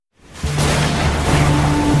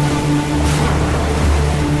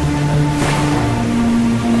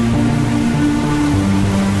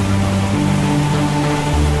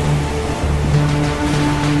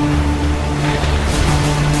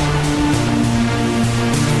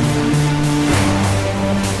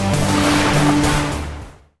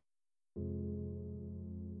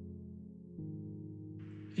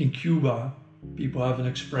In Cuba, people have an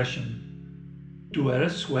expression, "Tu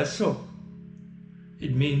eres sueco?"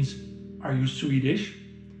 It means, "Are you Swedish?"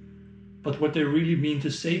 But what they really mean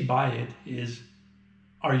to say by it is,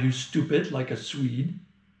 "Are you stupid like a Swede?"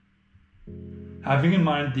 Having in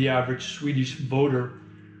mind the average Swedish voter,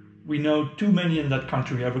 we know too many in that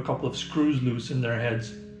country have a couple of screws loose in their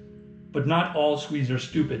heads. But not all Swedes are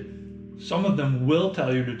stupid. Some of them will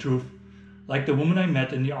tell you the truth, like the woman I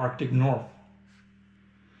met in the Arctic North.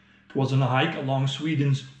 It was on a hike along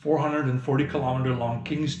Sweden's 440-kilometer long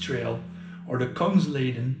King's Trail, or the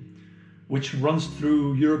Kungsleden, which runs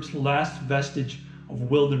through Europe's last vestige of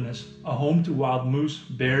wilderness, a home to wild moose,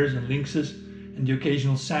 bears and lynxes, and the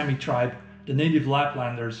occasional Sami tribe, the native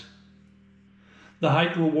Laplanders. The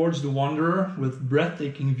hike rewards the wanderer with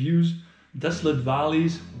breathtaking views, desolate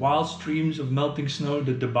valleys, wild streams of melting snow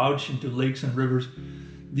that debouch into lakes and rivers.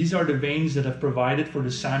 These are the veins that have provided for the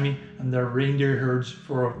Sami and their reindeer herds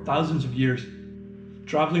for thousands of years.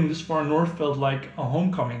 Traveling this far north felt like a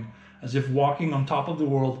homecoming, as if walking on top of the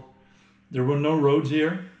world. There were no roads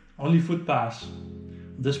here, only footpaths.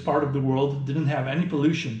 This part of the world didn't have any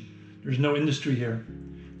pollution. There's no industry here.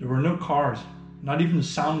 There were no cars, not even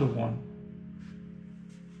the sound of one.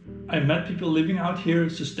 I met people living out here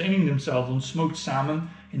sustaining themselves on smoked salmon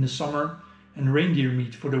in the summer and reindeer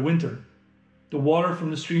meat for the winter. The water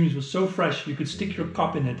from the streams was so fresh you could stick your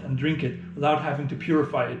cup in it and drink it without having to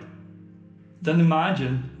purify it. Then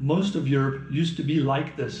imagine most of Europe used to be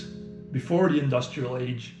like this, before the industrial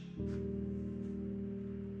age.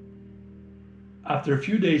 After a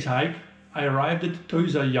few days' hike, I arrived at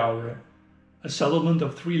Toisajaure, a settlement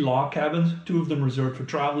of 3 log cabins, 2 of them reserved for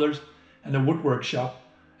travelers, and a woodwork shop,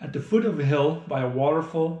 at the foot of a hill by a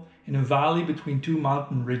waterfall in a valley between 2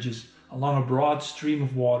 mountain ridges along a broad stream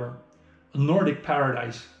of water. A Nordic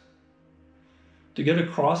paradise. To get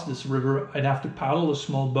across this river, I'd have to paddle a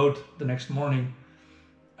small boat the next morning.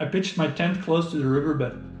 I pitched my tent close to the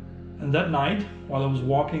riverbed, and that night, while I was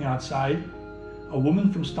walking outside, a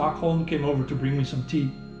woman from Stockholm came over to bring me some tea.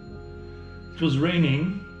 It was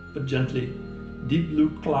raining, but gently. Deep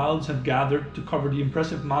blue clouds had gathered to cover the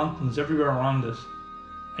impressive mountains everywhere around us.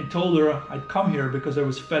 I told her I'd come here because I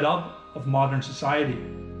was fed up of modern society.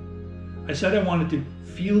 I said I wanted to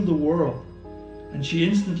feel the world, and she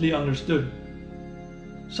instantly understood.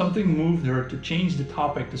 Something moved her to change the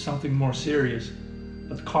topic to something more serious,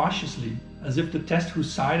 but cautiously, as if to test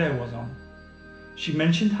whose side I was on. She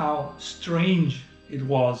mentioned how strange it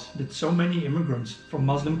was that so many immigrants from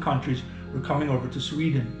Muslim countries were coming over to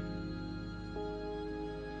Sweden.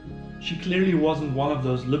 She clearly wasn't one of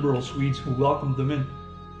those liberal Swedes who welcomed them in.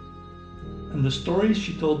 And the story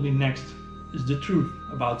she told me next is the truth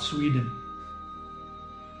about Sweden.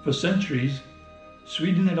 For centuries,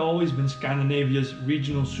 Sweden had always been Scandinavia's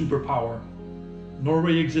regional superpower.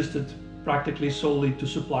 Norway existed practically solely to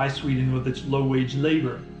supply Sweden with its low-wage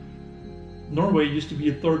labor. Norway used to be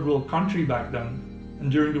a third-world country back then,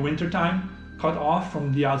 and during the wintertime, cut off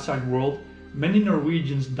from the outside world, many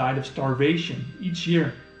Norwegians died of starvation each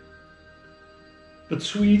year. But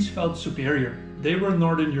Swedes felt superior. They were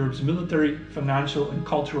Northern Europe's military, financial, and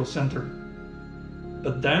cultural center.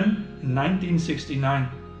 But then, in 1969,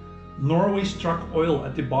 Norway struck oil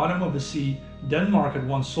at the bottom of a sea Denmark had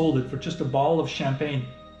once sold it for just a bottle of champagne.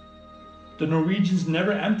 The Norwegians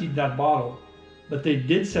never emptied that bottle, but they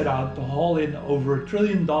did set out to haul in over $1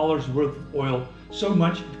 trillion worth of oil, so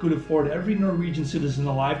much it could afford every Norwegian citizen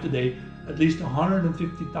alive today at least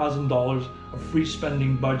 $150,000 of free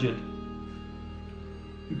spending budget.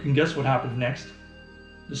 You can guess what happened next.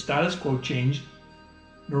 The status quo changed.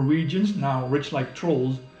 Norwegians, now rich like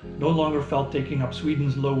trolls, no longer felt taking up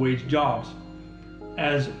Sweden's low-wage jobs.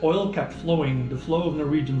 As oil kept flowing, the flow of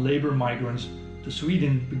Norwegian labor migrants to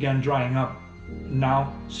Sweden began drying up. And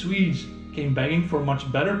now Swedes came begging for much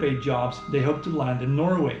better paid jobs they hoped to land in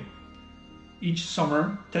Norway. Each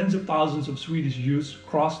summer, tens of thousands of Swedish youths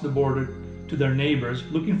cross the border to their neighbors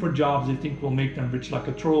looking for jobs they think will make them rich like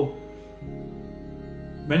a troll.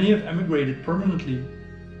 Many have emigrated permanently.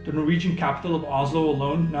 The Norwegian capital of Oslo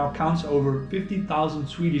alone now counts over 50,000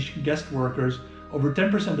 Swedish guest workers, over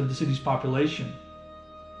 10% of the city's population.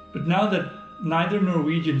 But now that neither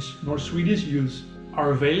Norwegians nor Swedish youths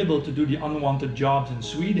are available to do the unwanted jobs in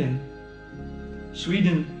Sweden,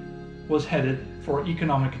 Sweden was headed for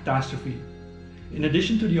economic catastrophe. In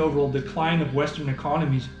addition to the overall decline of Western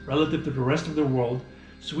economies relative to the rest of the world,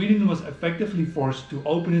 Sweden was effectively forced to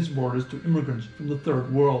open its borders to immigrants from the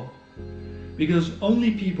Third World. Because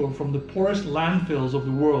only people from the poorest landfills of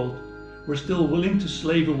the world were still willing to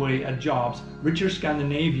slave away at jobs richer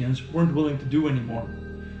Scandinavians weren't willing to do anymore.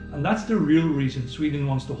 And that's the real reason Sweden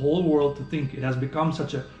wants the whole world to think it has become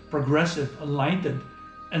such a progressive, enlightened,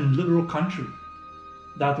 and liberal country.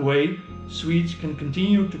 That way, Swedes can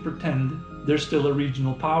continue to pretend they're still a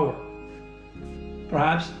regional power.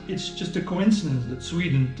 Perhaps it's just a coincidence that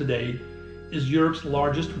Sweden today is Europe's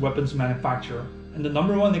largest weapons manufacturer and the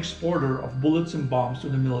 #1 exporter of bullets and bombs to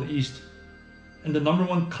the Middle East, and the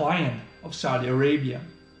 #1 client of Saudi Arabia.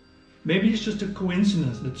 Maybe it's just a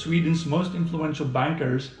coincidence that Sweden's most influential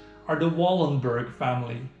bankers are the Wallenberg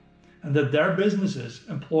family, and that their businesses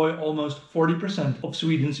employ almost 40% of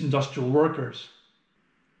Sweden's industrial workers.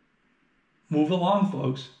 Move along,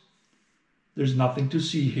 folks. There's nothing to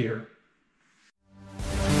see here.